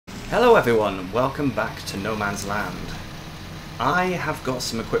Hello everyone, welcome back to No Man's Land. I have got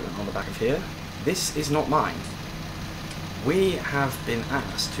some equipment on the back of here. This is not mine. We have been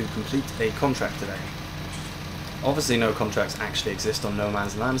asked to complete a contract today. Obviously no contracts actually exist on No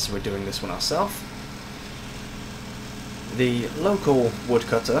Man's Land, so we're doing this one ourselves. The local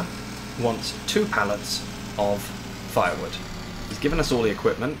woodcutter wants 2 pallets of firewood. He's given us all the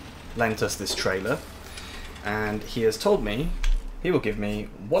equipment, lent us this trailer, and he has told me he will give me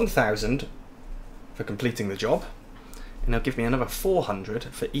 1,000 for completing the job, and he'll give me another 400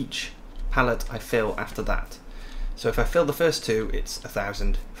 for each pallet I fill after that. So if I fill the first 2, it's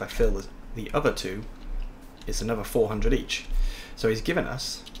 1,000. If I fill the other 2, it's another 400 each. So he's given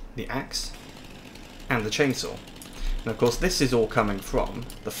us the axe and the chainsaw. And of course this is all coming from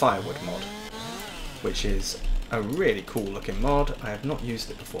the firewood mod, which is a really cool looking mod. I have not used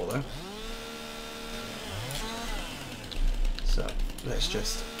it before though. So let's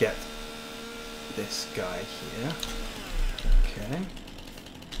just get this guy here. Okay.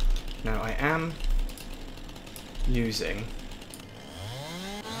 Now I am using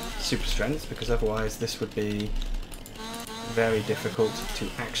super strength because otherwise this would be very difficult to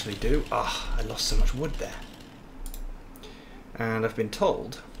actually do. Ah, I lost so much wood there. And I've been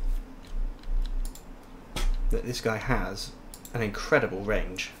told that this guy has an incredible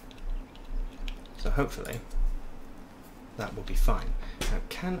range. So hopefully that will be fine. Now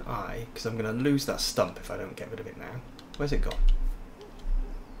can I, because I'm going to lose that stump if I don't get rid of it now. Where's it gone?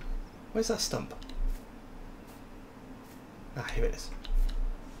 Where's that stump? Ah, here it is.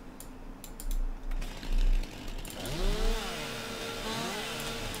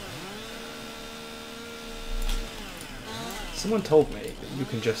 Someone told me that you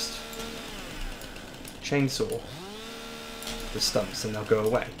can just chainsaw the stumps and they'll go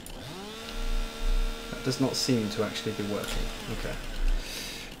away. That does not seem to actually be working. Okay.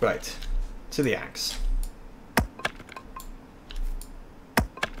 Right. To the axe.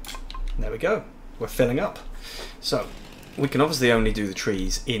 There we go. We're filling up. So, we can obviously only do the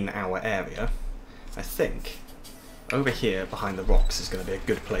trees in our area. I think over here behind the rocks is going to be a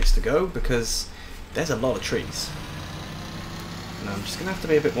good place to go because there's a lot of trees. And I'm just going to have to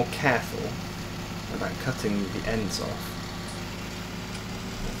be a bit more careful about cutting the ends off,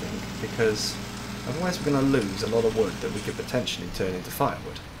 I think, because otherwise we're going to lose a lot of wood that we could potentially turn into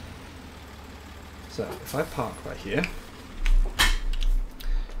firewood. So if I park right here,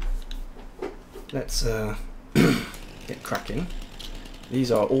 let's get cracking.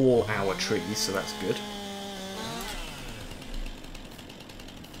 These are all our trees, so that's good.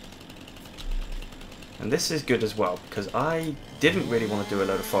 And this is good as well, because I didn't really want to do a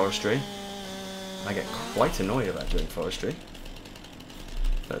load of forestry. I get quite annoyed about doing forestry.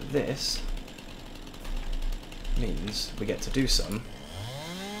 But this means we get to do some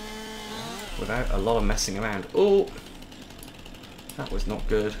without a lot of messing around. Oh! That was not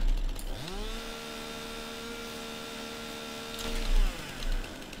good.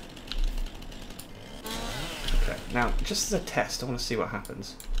 Okay, now, just as a test, I want to see what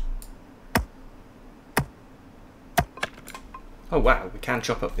happens. Oh wow, we can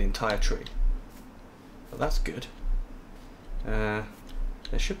chop up the entire tree. Well, that's good. There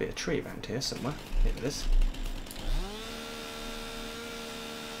should be a tree around here somewhere. Here it is.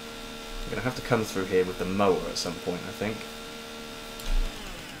 We're going to have to come through here with the mower at some point, I think.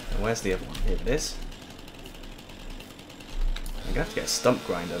 And where's the other one? Here it is. I'm going to have to get a stump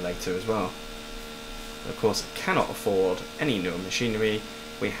grinder later as well. But of course, I cannot afford any newer machinery.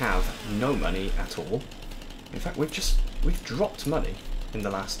 We have no money at all. In fact, we've dropped money in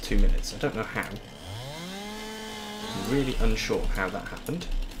the last 2 minutes. I don't know how. I'm really unsure how that happened.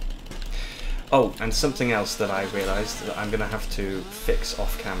 Oh, and something else that I realised that I'm going to have to fix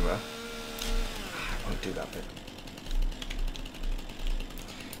off camera. I won't do that bit.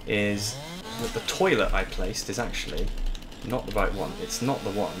 Is that the toilet I placed is actually not the right one. It's not the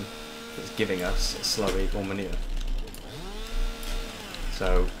one that's giving us slurry or manure.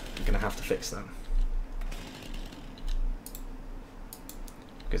 So I'm going to have to fix that.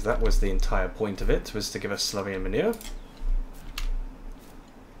 Because that was the entire point of it, was to give us slurry and manure.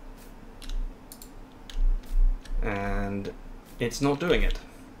 And it's not doing it.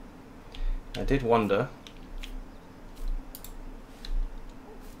 I did wonder.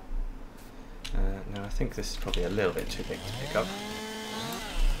 Now I think this is probably a little bit too big to pick up.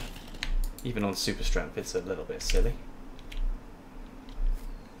 Even on super strength it's a little bit silly.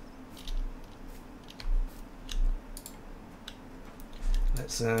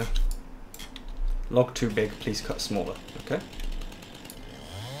 Let's log too big, please cut smaller. Okay.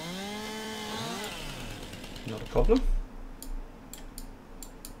 Not a problem.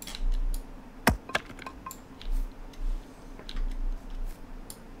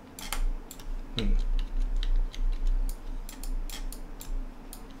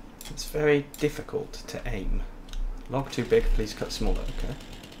 very difficult to aim. Log too big, please cut smaller. Okay.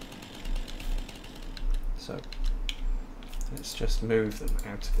 So let's just move them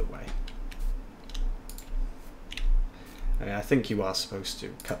out of the way. I mean, I think you are supposed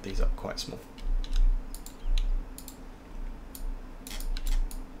to cut these up quite small.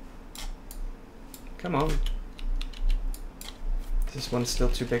 Come on. Is this one still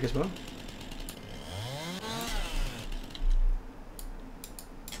too big as well?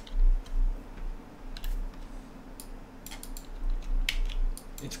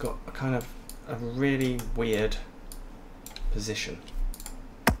 It's got a kind of a really weird position.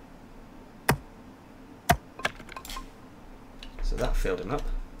 So that filled him up.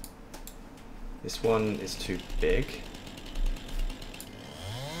 This one is too big.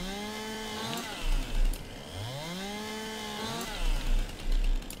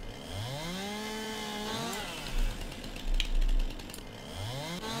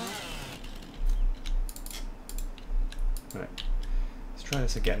 Right, let's try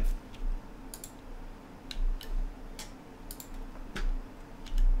this again.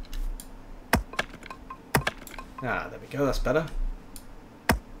 Ah, there we go, that's better.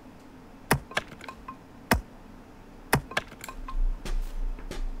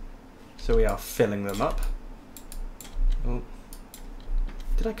 So we are filling them up. Oh,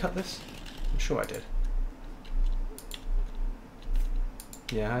 did I cut this? I'm sure I did.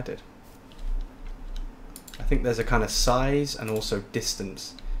 Yeah, I did. I think there's a kind of size and also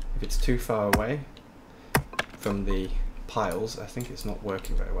distance. If it's too far away from the piles, I think it's not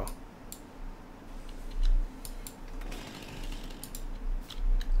working very well.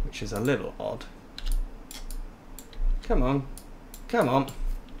 Which is a little odd. Come on, come on.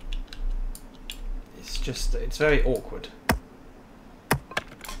 It's just, it's very awkward.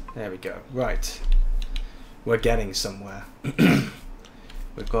 There we go. Right. We're getting somewhere.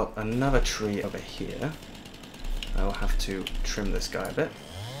 We've got another tree over here. I'll have to trim this guy a bit.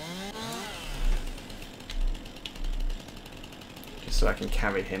 Just so I can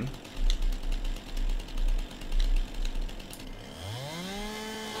carry him.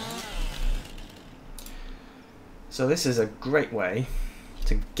 So this is a great way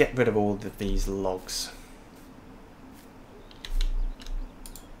to get rid of all of these logs.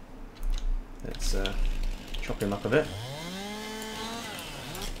 Let's chop him up a bit.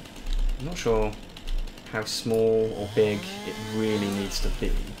 I'm not sure how small or big it really needs to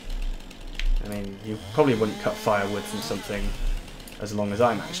be. I mean, you probably wouldn't cut firewood from something as long as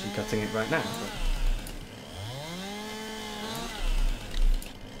I'm actually cutting it right now.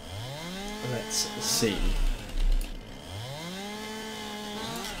 But let's see.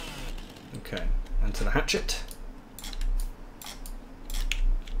 Okay, onto the hatchet.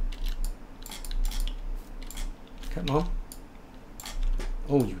 Come on.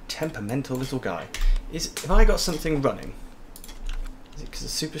 Oh, you temperamental little guy. Have I got something running? Is it because of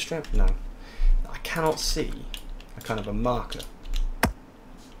super strength? No. I cannot see a kind of a marker.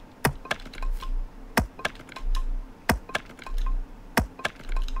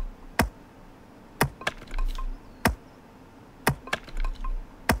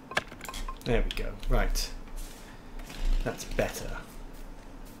 There we go. Right. That's better.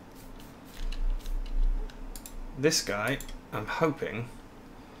 This guy, I'm hoping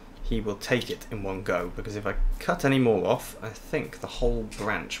he will take it in one go, because if I cut any more off, I think the whole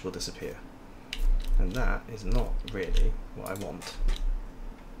branch will disappear. And that is not really what I want.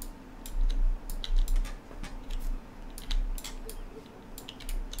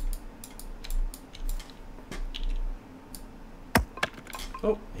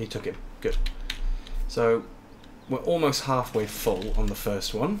 Oh, he took him. Good. So we're almost halfway full on the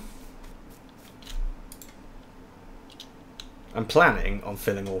first one. I'm planning on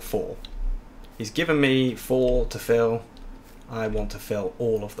filling all 4. He's given me 4 to fill. I want to fill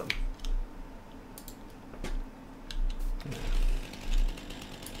all of them.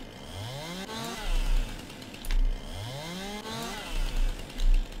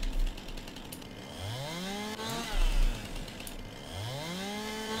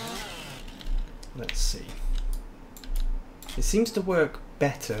 Let's see. It seems to work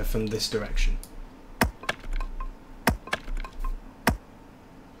better from this direction.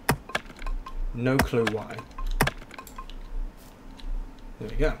 No clue why. There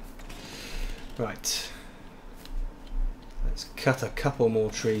we go. Right. Let's cut a couple more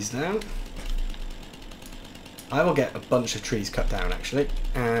trees down. I will get a bunch of trees cut down actually,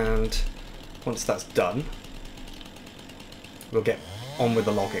 and once that's done, we'll get on with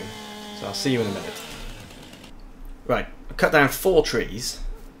the logging. So I'll see you in a minute. Right, I cut down 4 trees.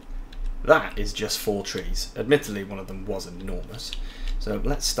 That is just 4 trees. Admittedly, one of them was enormous. So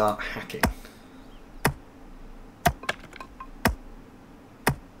let's start hacking.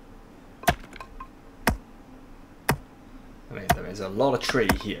 I mean, there is a lot of tree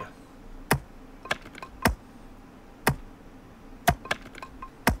here.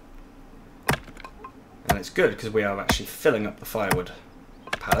 And it's good because we are actually filling up the firewood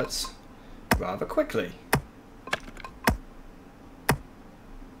pallets rather quickly.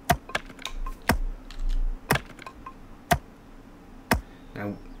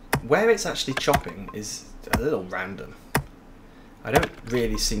 Now, where it's actually chopping is a little random. I don't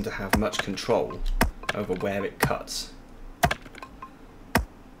really seem to have much control over where it cuts.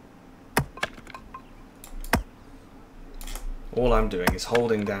 All I'm doing is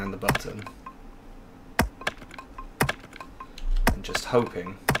holding down the button and just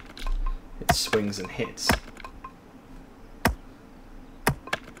hoping it swings and hits.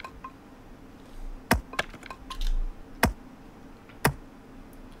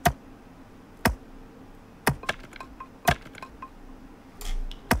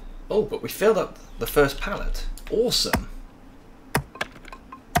 Oh, but we filled up the first pallet. Awesome.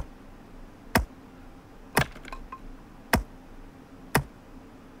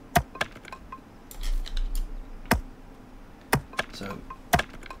 So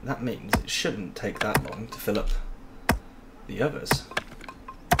that means it shouldn't take that long to fill up the others.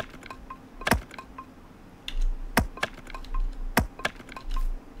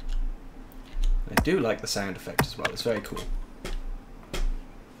 I do like the sound effect as well, it's very cool.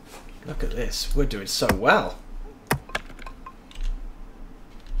 Look at this, we're doing so well.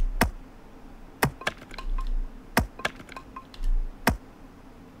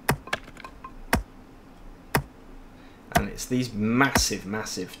 And it's these massive,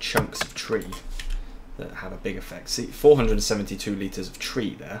 massive chunks of tree that have a big effect. See, 472 litres of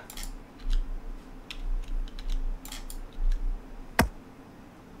tree there.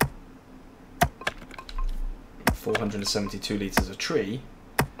 .472 litres of tree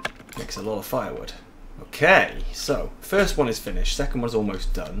makes a lot of firewood. Okay, so first one is finished, second one's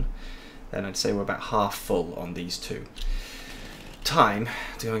almost done. Then I'd say we're about half full on these two. Time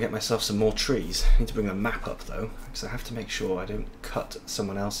to go and get myself some more trees. I need to bring the map up though, because I have to make sure I don't cut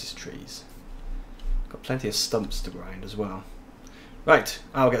someone else's trees. Got plenty of stumps to grind as well. Right,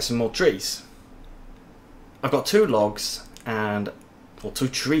 I'll get some more trees. I've got 2 logs and, or 2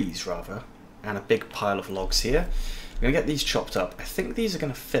 trees rather, and a big pile of logs here. I'm going to get these chopped up. I think these are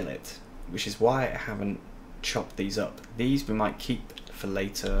going to fill it, which is why I haven't chopped these up. These we might keep for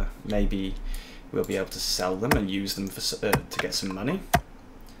later. Maybe we'll be able to sell them and use them for, to get some money.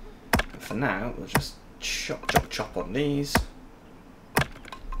 But for now, we'll just chop, chop, chop on these.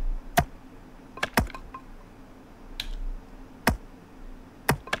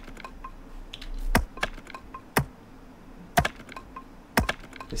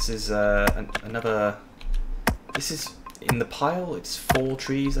 This is another... This is in the pile, it's 4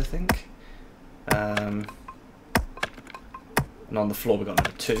 trees I think. And on the floor we got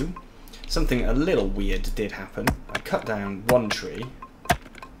number 2. Something a little weird did happen. I cut down 1 tree.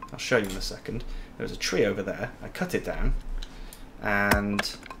 I'll show you in a second. There was a tree over there. I cut it down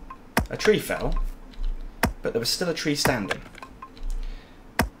and a tree fell, but there was still a tree standing.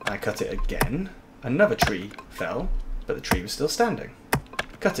 I cut it again. Another tree fell, but the tree was still standing.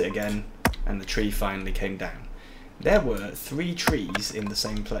 Cut it again and the tree finally came down. There were 3 trees in the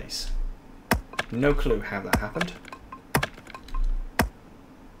same place. No clue how that happened.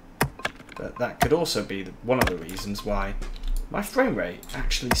 But that could also be one of the reasons why my frame rate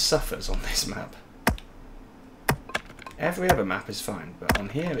actually suffers on this map. Every other map is fine, but on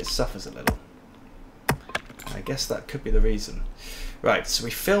here it suffers a little. I guess that could be the reason. Right, so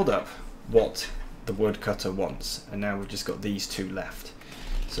we filled up what the woodcutter wants, and now we've just got these 2 left.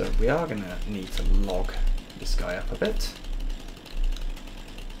 So we are going to need to log this guy up a bit.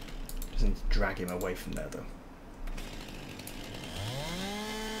 Just need to drag him away from there though.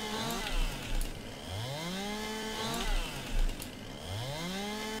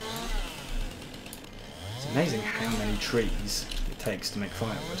 It's amazing how many trees it takes to make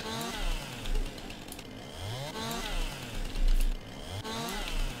firewood.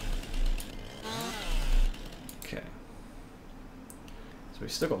 Okay. So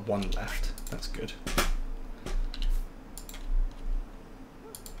we've still got 1 left, that's good.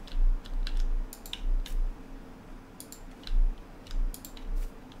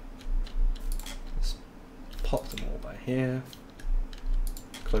 Let's pop them all by here,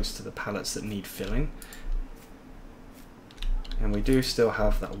 close to the pallets that need filling. And we do still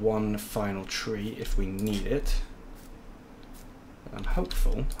have that 1 final tree if we need it. I'm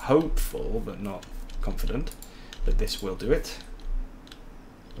hopeful but not confident that this will do it.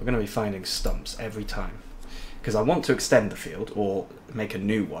 we're going to be finding stumps every time. Because I want to extend the field, or make a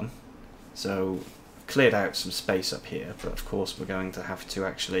new one. So, cleared out some space up here, but of course we're going to have to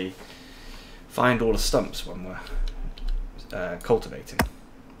actually find all the stumps when we're cultivating.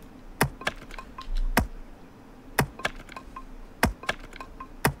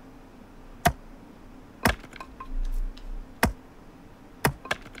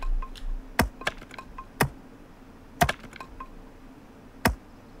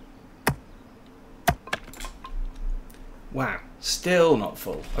 Wow, still not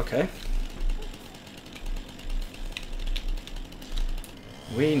full. Okay.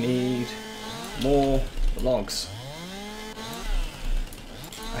 We need more logs.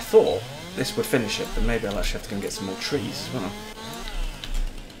 I thought this would finish it, but maybe I'll actually have to go and get some more trees as well.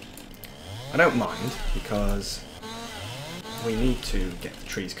 I don't mind, because we need to get the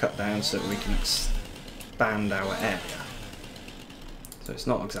trees cut down so that we can expand our area. So it's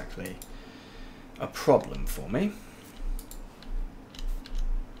not exactly a problem for me.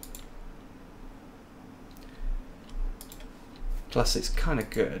 Plus it's kind of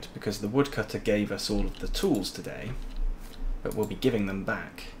good because the woodcutter gave us all of the tools today, but we'll be giving them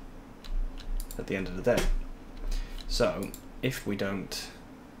back at the end of the day. So if we cut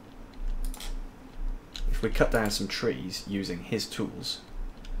down some trees using his tools,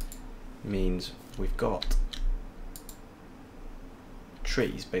 means we've got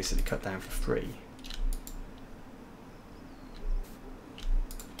trees basically cut down for free.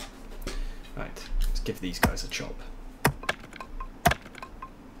 Right, let's give these guys a chop.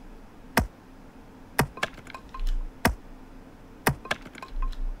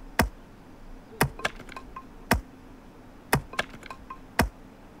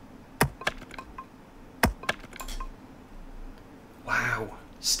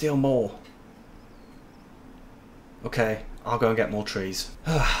 Still more. Okay, I'll go and get more trees.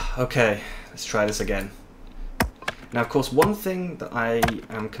 Okay, let's try this again. Now, of course, one thing that I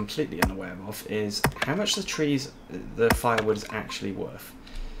am completely unaware of is how much the firewood is actually worth.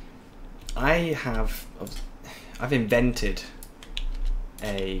 I've invented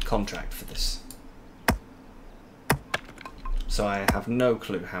a contract for this. So I have no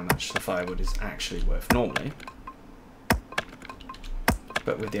clue how much the firewood is actually worth normally.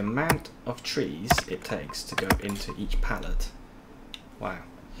 But with the amount of trees it takes to go into each pallet, wow,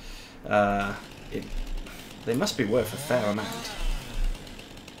 they must be worth a fair amount.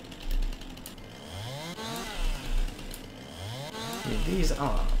 I mean, these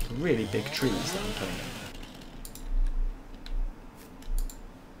are really big trees that I'm putting in.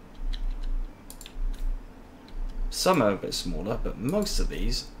 Some are a bit smaller, but most of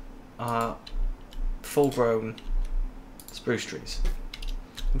these are full-grown spruce trees.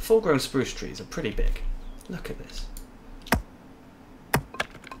 And full-grown spruce trees are pretty big. Look at this.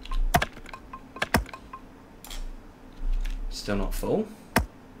 Still not full.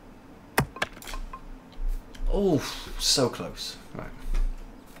 Oh, so close. Right.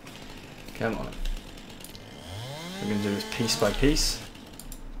 Come on. We're going to do this piece by piece.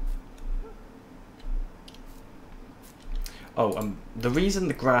 Oh, the reason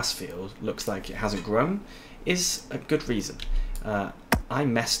the grass field looks like it hasn't grown is a good reason. I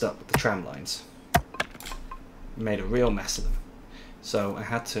messed up the tram lines. Made a real mess of them. So I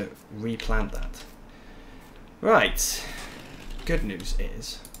had to replant that. Right. Good news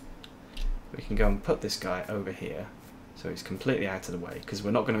is we can go and put this guy over here so he's completely out of the way, because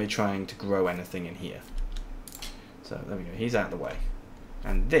we're not going to be trying to grow anything in here. So there we go, he's out of the way.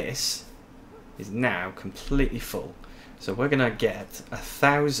 And this is now completely full. So we're going to get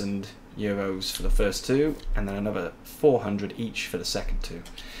 1,000 euros for the first two, and then another 400 each for the second two.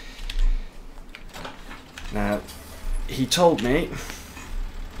 Now, he told me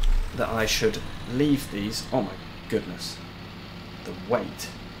that I should leave these. Oh my goodness, the weight.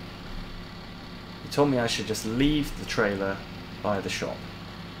 He told me I should just leave the trailer by the shop.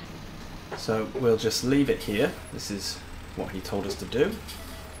 So we'll just leave it here. This is what he told us to do.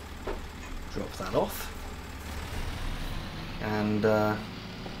 Drop that off. And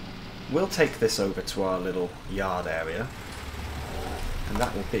we'll take this over to our little yard area, and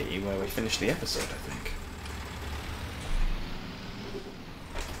that will be where we finish the episode, I think.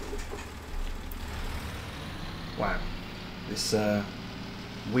 Wow, this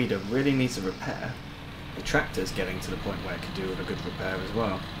weeder really needs a repair. The tractor's getting to the point where it could do with a good repair as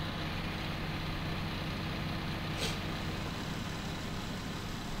well.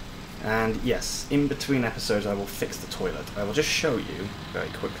 And yes, in between episodes I will fix the toilet. I will just show you very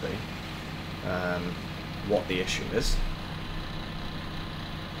quickly what the issue is.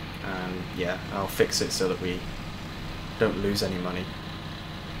 And yeah, I'll fix it so that we don't lose any money.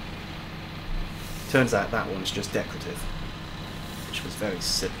 Turns out that one's just decorative, which was very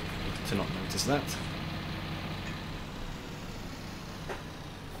silly to not notice that.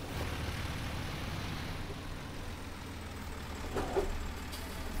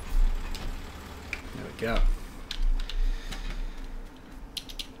 There we go.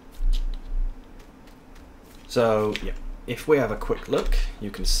 So, yeah, if we have a quick look,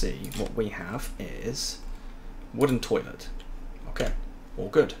 you can see what we have is wooden toilet. Okay, all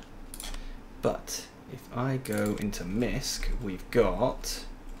good. But if I go into MISC, we've got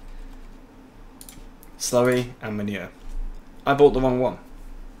slurry and manure. I bought the wrong one.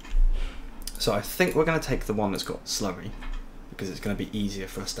 So I think we're going to take the one that's got slurry, because it's going to be easier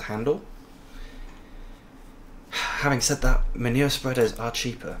for us to handle. Having said that, manure spreaders are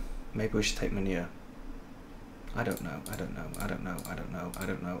cheaper. Maybe we should take manure. I don't know, I don't know, I don't know, I don't know, I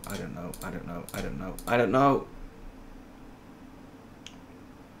don't know, I don't know, I don't know, I don't know, I don't know.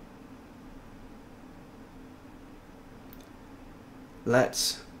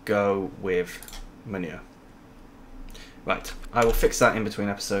 Let's go with manure. Right, I will fix that in between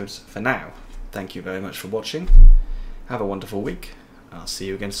episodes. For now, thank you very much for watching. Have a wonderful week. I'll see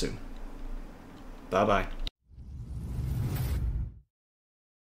you again soon. Bye bye.